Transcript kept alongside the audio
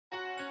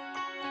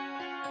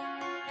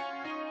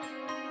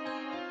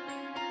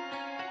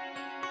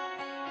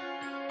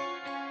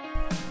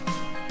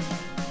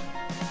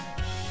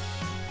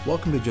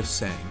Welcome to Just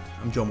Saying.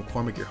 I'm Joe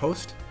McCormick, your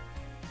host.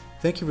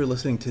 Thank you for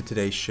listening to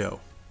today's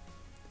show.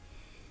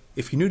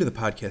 If you're new to the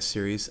podcast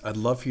series, I'd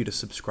love for you to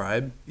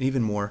subscribe, and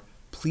even more,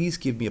 please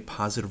give me a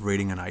positive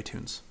rating on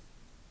iTunes.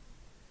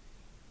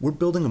 We're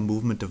building a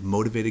movement of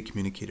motivated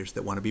communicators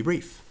that want to be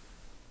brief.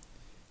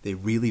 They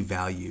really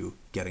value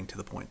getting to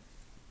the point.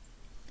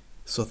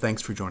 So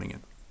thanks for joining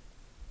in.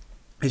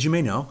 As you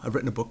may know, I've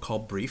written a book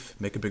called Brief,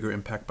 Make a Bigger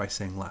Impact by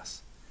Saying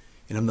Less,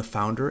 and I'm the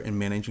founder and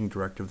managing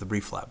director of the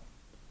Brief Lab,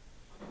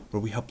 where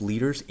we help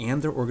leaders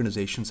and their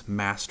organizations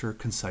master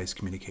concise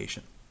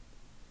communication.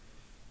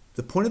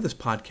 The point of this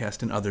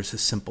podcast and others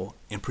is simple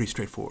and pretty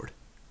straightforward.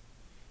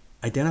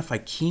 Identify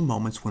key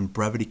moments when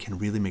brevity can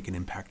really make an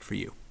impact for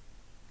you.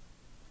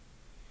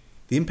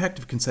 The impact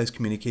of concise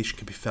communication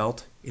can be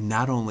felt in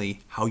not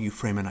only how you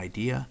frame an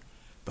idea,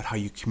 but how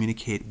you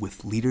communicate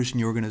with leaders in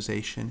your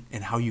organization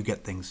and how you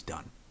get things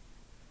done.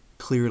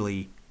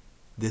 Clearly,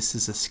 this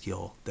is a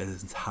skill that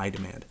is in high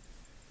demand.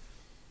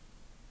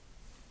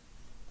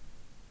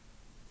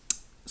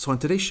 So on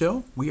today's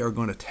show, we are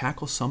going to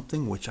tackle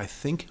something which I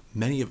think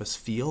many of us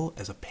feel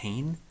as a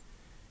pain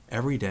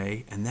every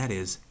day, and that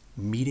is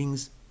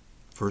meetings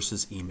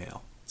versus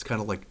email. It's kind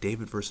of like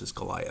David versus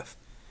Goliath.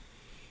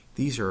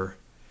 These are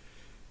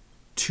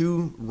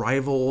two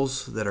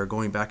rivals that are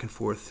going back and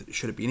forth.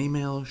 Should it be an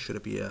email? Should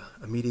it be a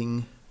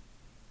meeting?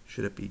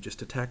 Should it be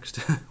just a text?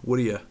 What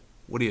do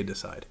you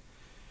decide?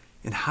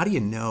 And how do you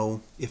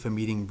know if a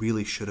meeting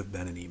really should have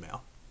been an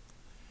email?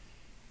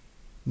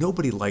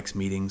 Nobody likes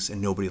meetings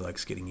and nobody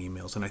likes getting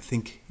emails. And I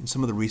think in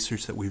some of the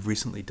research that we've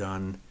recently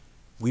done,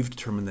 we've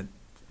determined that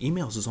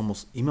email is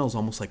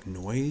almost like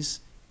noise.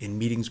 In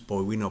meetings,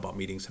 boy, we know about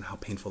meetings and how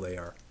painful they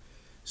are.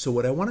 So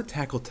what I want to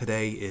tackle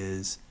today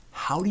is,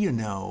 how do you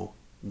know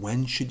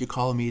when should you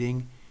call a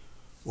meeting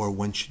or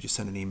when should you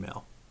send an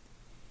email?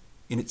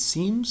 And it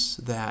seems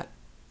that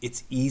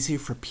it's easier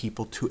for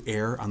people to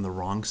err on the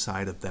wrong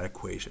side of that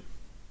equation.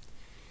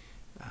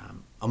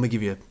 I'm going to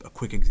give you a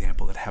quick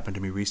example that happened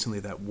to me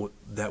recently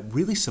that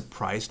really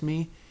surprised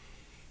me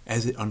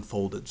as it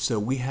unfolded. So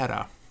we had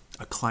a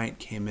client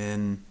came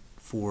in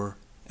for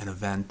an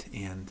event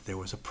and there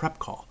was a prep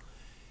call.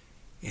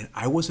 And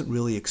I wasn't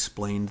really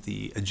explained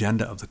the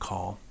agenda of the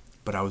call,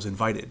 but I was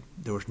invited.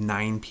 There was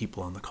 9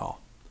 people on the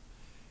call.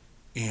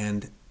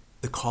 And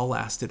the call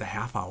lasted a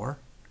half hour.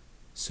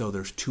 So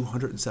there's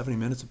 270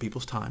 minutes of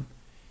people's time.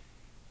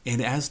 And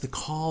as the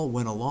call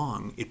went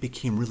along, it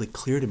became really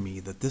clear to me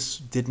that this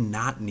did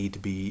not need to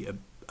be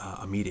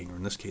a meeting, or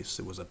in this case,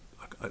 it was a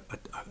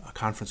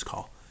conference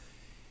call.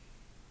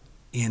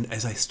 And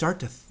as I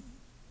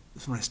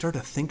when I started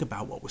to think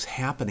about what was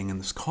happening in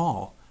this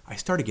call, I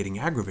started getting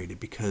aggravated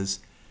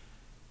because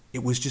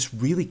it was just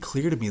really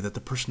clear to me that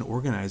the person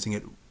organizing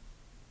it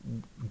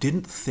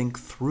didn't think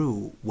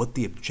through what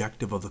the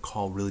objective of the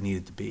call really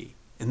needed to be.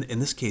 In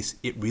this case,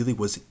 it really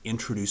was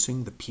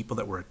introducing the people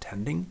that were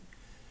attending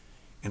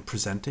and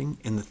presenting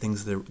and the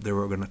things that they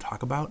were going to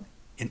talk about,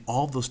 and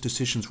all of those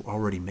decisions were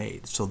already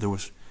made. So there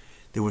was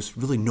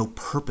really no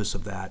purpose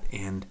of that,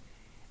 and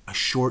a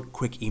short,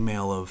 quick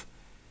email of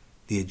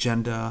the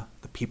agenda,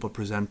 the people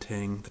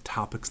presenting, the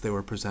topics they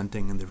were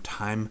presenting, and their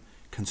time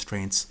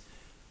constraints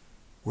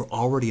were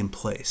already in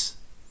place.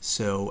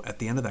 So at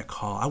the end of that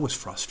call, I was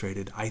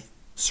frustrated. I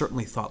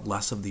certainly thought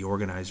less of the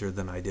organizer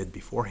than I did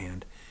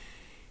beforehand.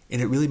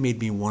 And it really made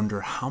me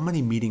wonder, how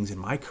many meetings in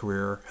my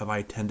career have I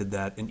attended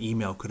that an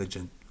email could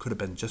have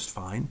been just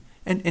fine?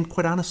 And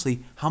quite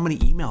honestly, how many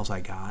emails I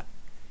got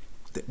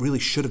that really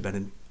should have been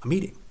in a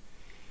meeting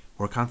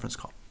or a conference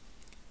call?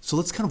 So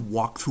let's kind of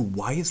walk through,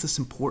 why is this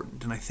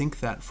important? And I think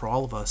that for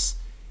all of us,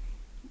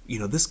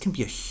 this can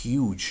be a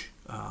huge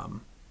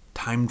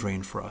time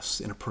drain for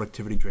us and a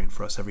productivity drain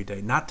for us every day,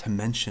 not to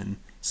mention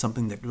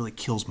something that really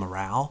kills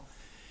morale.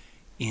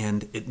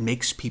 And it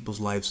makes people's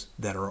lives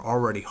that are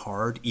already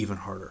hard even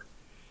harder.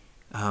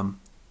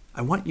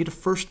 I want you to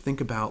first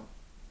think about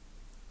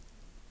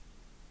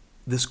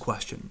this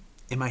question.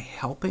 Am I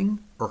helping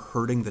or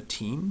hurting the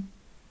team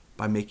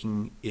by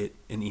making it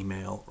an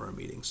email or a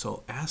meeting?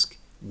 So ask,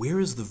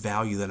 where is the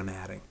value that I'm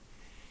adding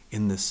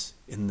in this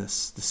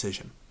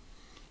decision?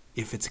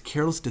 If it's a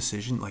careless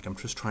decision, like I'm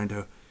just trying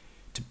to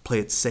play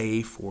it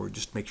safe or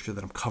just make sure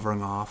that I'm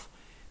covering off,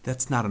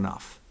 that's not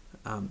enough.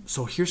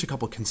 So here's a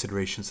couple of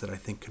considerations that I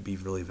think could be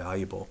really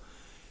valuable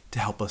to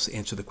help us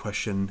answer the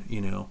question,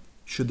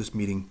 should this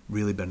meeting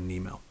really been an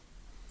email?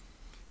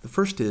 The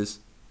first is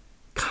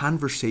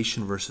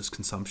conversation versus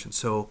consumption.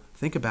 So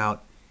think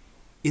about,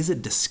 is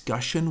it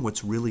discussion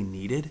what's really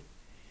needed,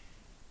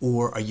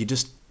 or are you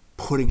just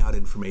putting out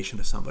information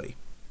to somebody?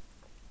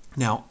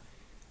 Now,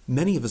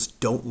 many of us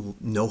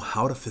don't know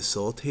how to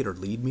facilitate or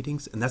lead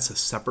meetings, and that's a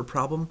separate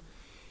problem.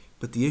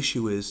 But the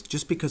issue is,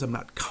 just because I'm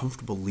not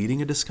comfortable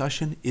leading a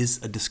discussion,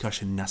 is a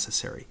discussion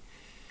necessary?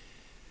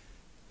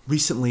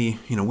 Recently,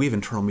 we have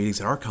internal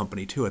meetings at our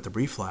company too, at the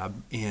Brief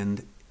Lab,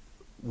 and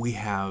we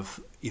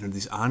have,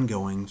 these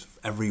ongoing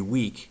every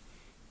week.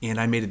 And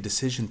I made a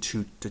decision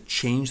to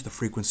change the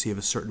frequency of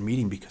a certain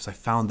meeting because I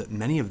found that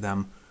many of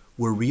them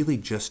were really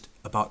just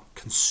about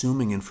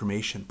consuming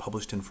information,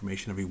 published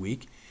information every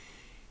week.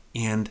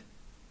 And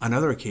on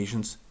other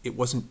occasions, it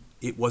wasn't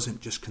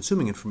just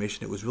consuming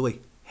information, it was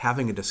really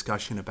having a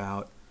discussion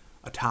about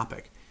a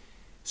topic.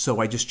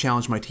 So I just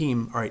challenged my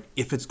team, all right,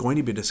 if it's going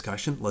to be a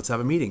discussion, let's have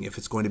a meeting. If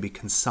it's going to be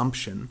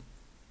consumption,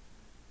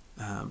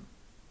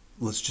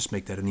 let's just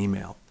make that an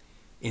email.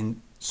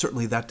 And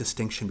certainly that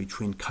distinction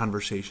between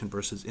conversation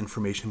versus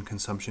information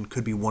consumption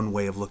could be one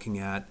way of looking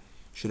at,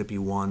 should it be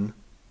one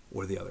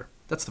or the other?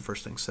 That's the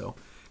first thing. So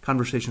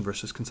conversation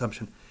versus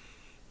consumption.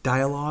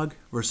 Dialogue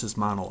versus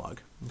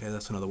monologue. Okay,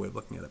 that's another way of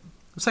looking at it.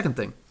 The second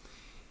thing,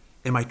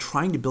 am I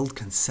trying to build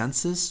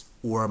consensus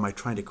or am I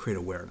trying to create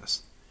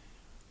awareness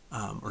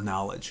or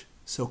knowledge?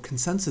 So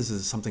consensus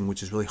is something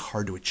which is really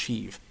hard to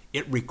achieve.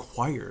 It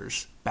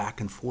requires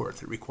back and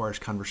forth. It requires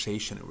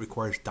conversation. It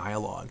requires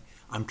dialogue.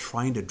 I'm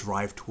trying to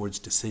drive towards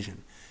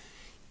decision.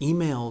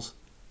 Emails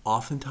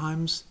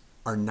oftentimes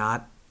are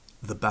not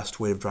the best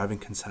way of driving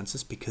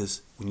consensus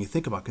because when you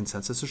think about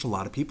consensus, there's a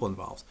lot of people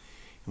involved.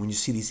 And when you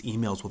see these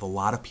emails with a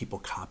lot of people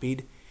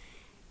copied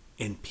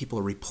and people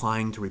are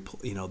replying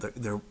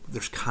to,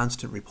 there's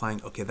constant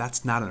replying, okay,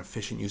 that's not an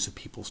efficient use of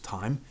people's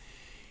time.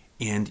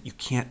 And you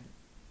can't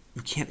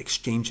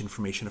exchange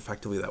information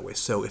effectively that way.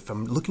 So if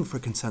I'm looking for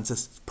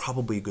consensus, it's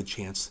probably a good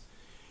chance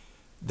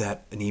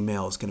that an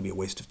email is going to be a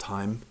waste of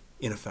time,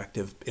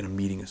 ineffective, and a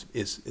meeting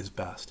is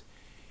best.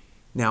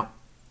 Now,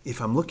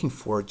 if I'm looking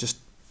for just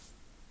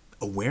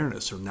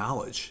awareness or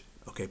knowledge,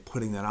 okay,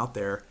 putting that out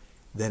there,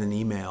 then an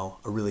email,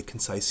 a really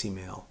concise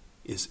email,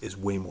 is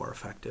way more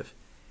effective.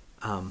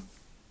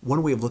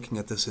 One way of looking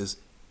at this is,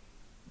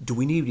 do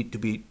we need to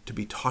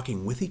be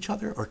talking with each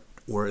other,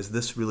 or is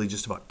this really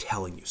just about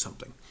telling you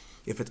something?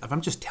 If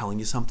I'm just telling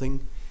you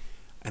something,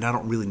 and I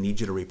don't really need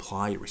you to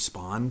reply,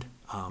 respond,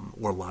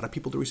 or a lot of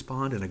people to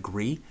respond and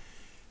agree,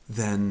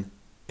 then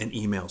an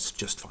email's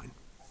just fine.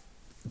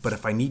 But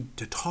if I need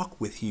to talk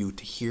with you,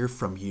 to hear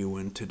from you,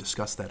 and to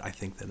discuss that, I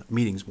think that a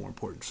meeting's more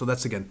important. So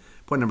that's, again,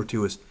 point number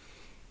 2 is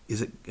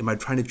am I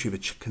trying to achieve a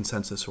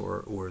consensus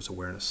or is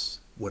awareness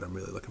what I'm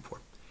really looking for?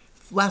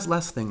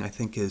 Last thing I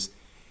think is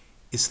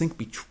think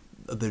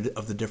of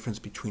the difference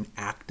between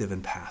active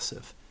and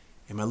passive.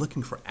 Am I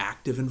looking for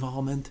active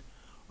involvement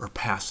or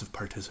passive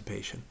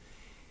participation?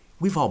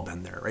 We've all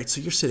been there, right? So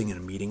you're sitting in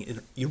a meeting,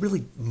 and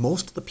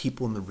most of the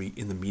people in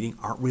the meeting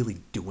aren't really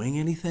doing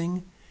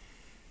anything.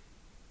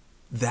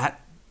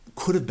 That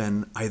could have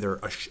been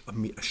either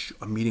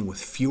a meeting with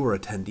fewer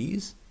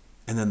attendees,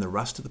 and then the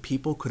rest of the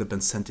people could have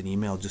been sent an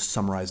email just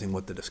summarizing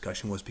what the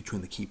discussion was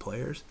between the key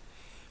players.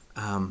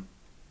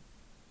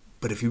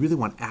 But if you really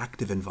want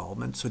active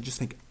involvement, so just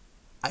think,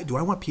 do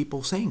I want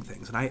people saying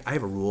things? And I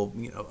have a rule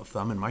of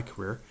thumb in my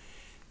career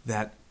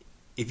that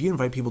if you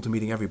invite people to a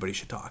meeting, everybody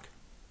should talk.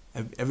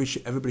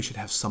 Everybody should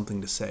have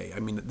something to say. I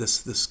mean,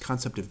 this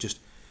concept of just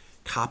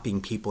copying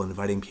people,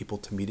 inviting people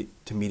to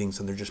meetings,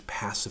 and they're just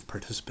passive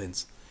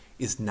participants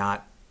is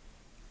not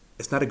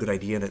a good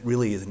idea, and it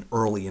really is an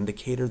early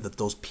indicator that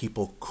those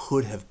people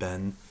could have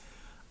been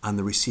on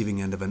the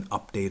receiving end of an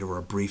update or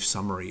a brief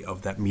summary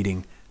of that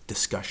meeting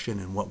discussion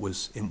and what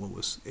was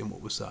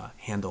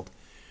handled.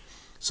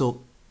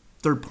 So,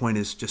 third point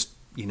is just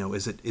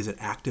is it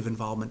active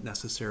involvement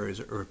necessary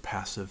or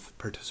passive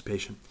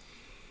participation?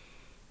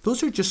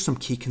 Those are just some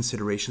key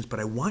considerations, but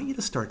I want you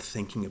to start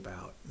thinking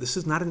about, this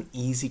is not an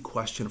easy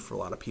question for a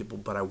lot of people,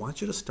 but I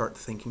want you to start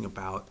thinking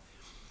about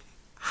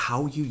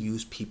how you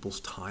use people's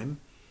time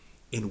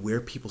and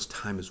where people's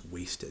time is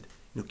wasted.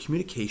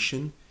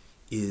 Communication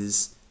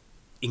is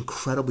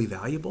incredibly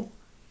valuable.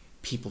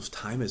 People's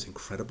time is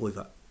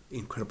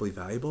incredibly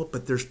valuable,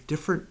 but there's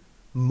different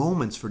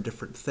moments for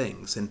different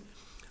things. And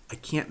I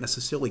can't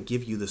necessarily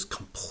give you this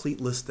complete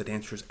list that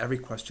answers every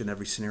question,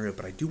 every scenario,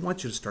 but I do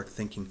want you to start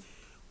thinking,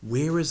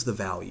 where is the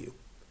value?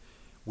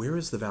 Where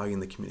is the value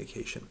in the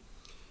communication?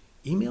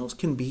 Emails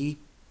can be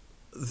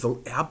the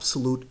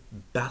absolute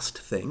best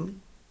thing,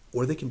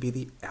 or they can be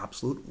the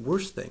absolute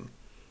worst thing.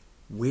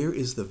 Where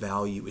is the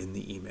value in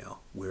the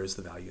email? Where is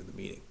the value in the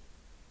meeting?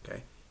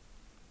 Okay.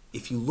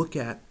 If you look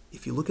at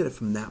it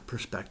from that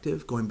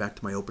perspective, going back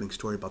to my opening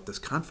story about this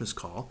conference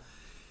call,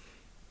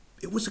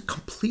 it was a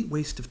complete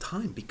waste of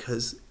time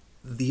because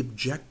the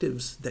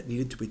objectives that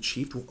needed to be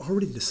achieved were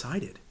already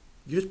decided.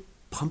 You're just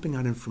pumping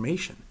out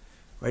information,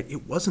 right?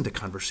 It wasn't a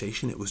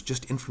conversation. It was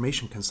just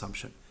information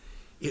consumption.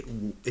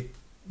 You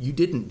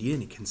didn't need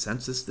any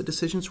consensus. The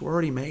decisions were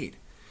already made.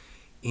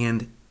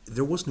 And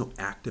there was no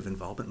active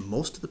involvement.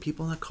 Most of the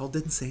people on that call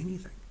didn't say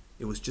anything.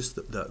 It was just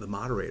the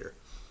moderator.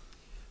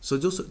 So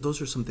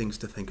those are some things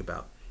to think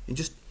about. And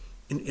just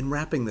in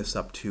wrapping this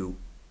up too,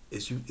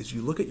 as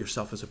you look at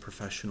yourself as a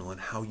professional and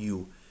how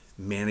you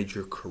manage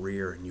your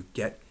career and you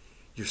get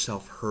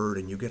yourself heard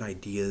and you get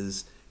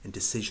ideas and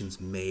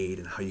decisions made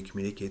and how you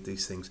communicate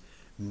these things,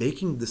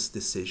 making this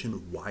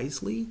decision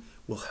wisely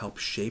will help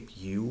shape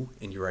you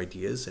and your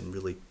ideas and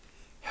really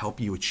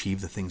help you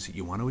achieve the things that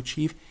you want to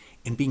achieve.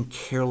 And being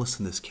careless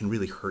in this can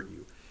really hurt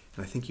you.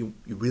 And I think you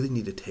really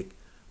need to take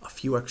a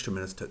few extra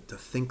minutes to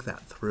think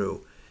that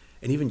through.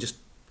 And even just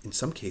in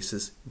some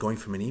cases, going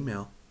from an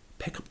email,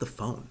 pick up the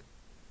phone.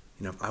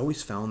 I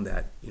always found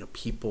that,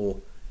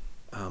 people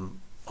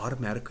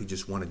automatically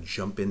just want to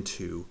jump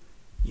into,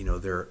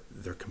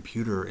 their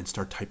computer and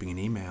start typing an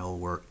email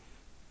or,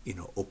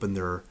 open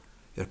their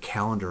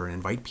calendar and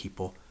invite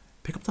people.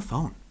 Pick up the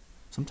phone.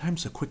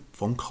 Sometimes a quick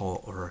phone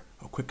call or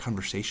a quick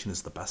conversation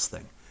is the best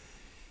thing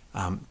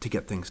to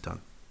get things done.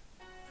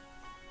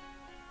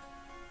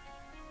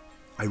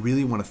 I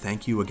really want to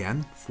thank you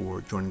again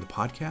for joining the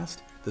podcast.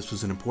 This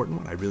was an important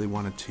one. I really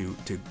wanted to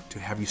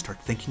have you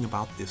start thinking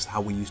about this,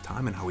 how we use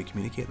time and how we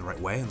communicate in the right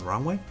way and the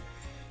wrong way.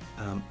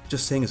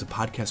 Just saying, is a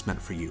podcast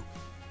meant for you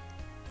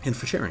and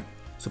for sharing.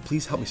 So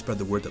please help me spread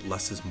the word that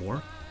less is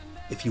more.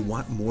 If you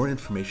want more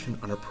information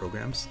on our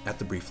programs at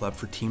the Brief Lab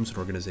for teams and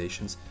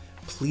organizations,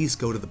 please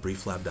go to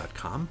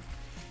thebrieflab.com,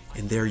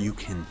 and there you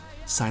can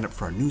sign up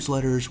for our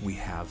newsletters. We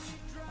have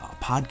a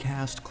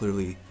podcast.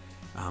 Clearly,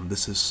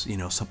 this is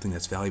something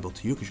that's valuable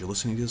to you because you're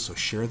listening to this, so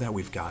share that.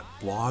 We've got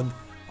blog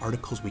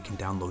articles. We can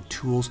download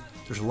tools.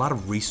 There's a lot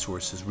of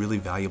resources, really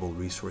valuable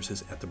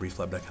resources at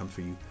thebrieflab.com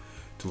for you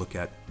to look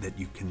at that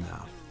you can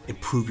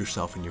improve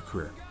yourself in your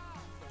career.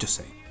 Just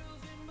saying.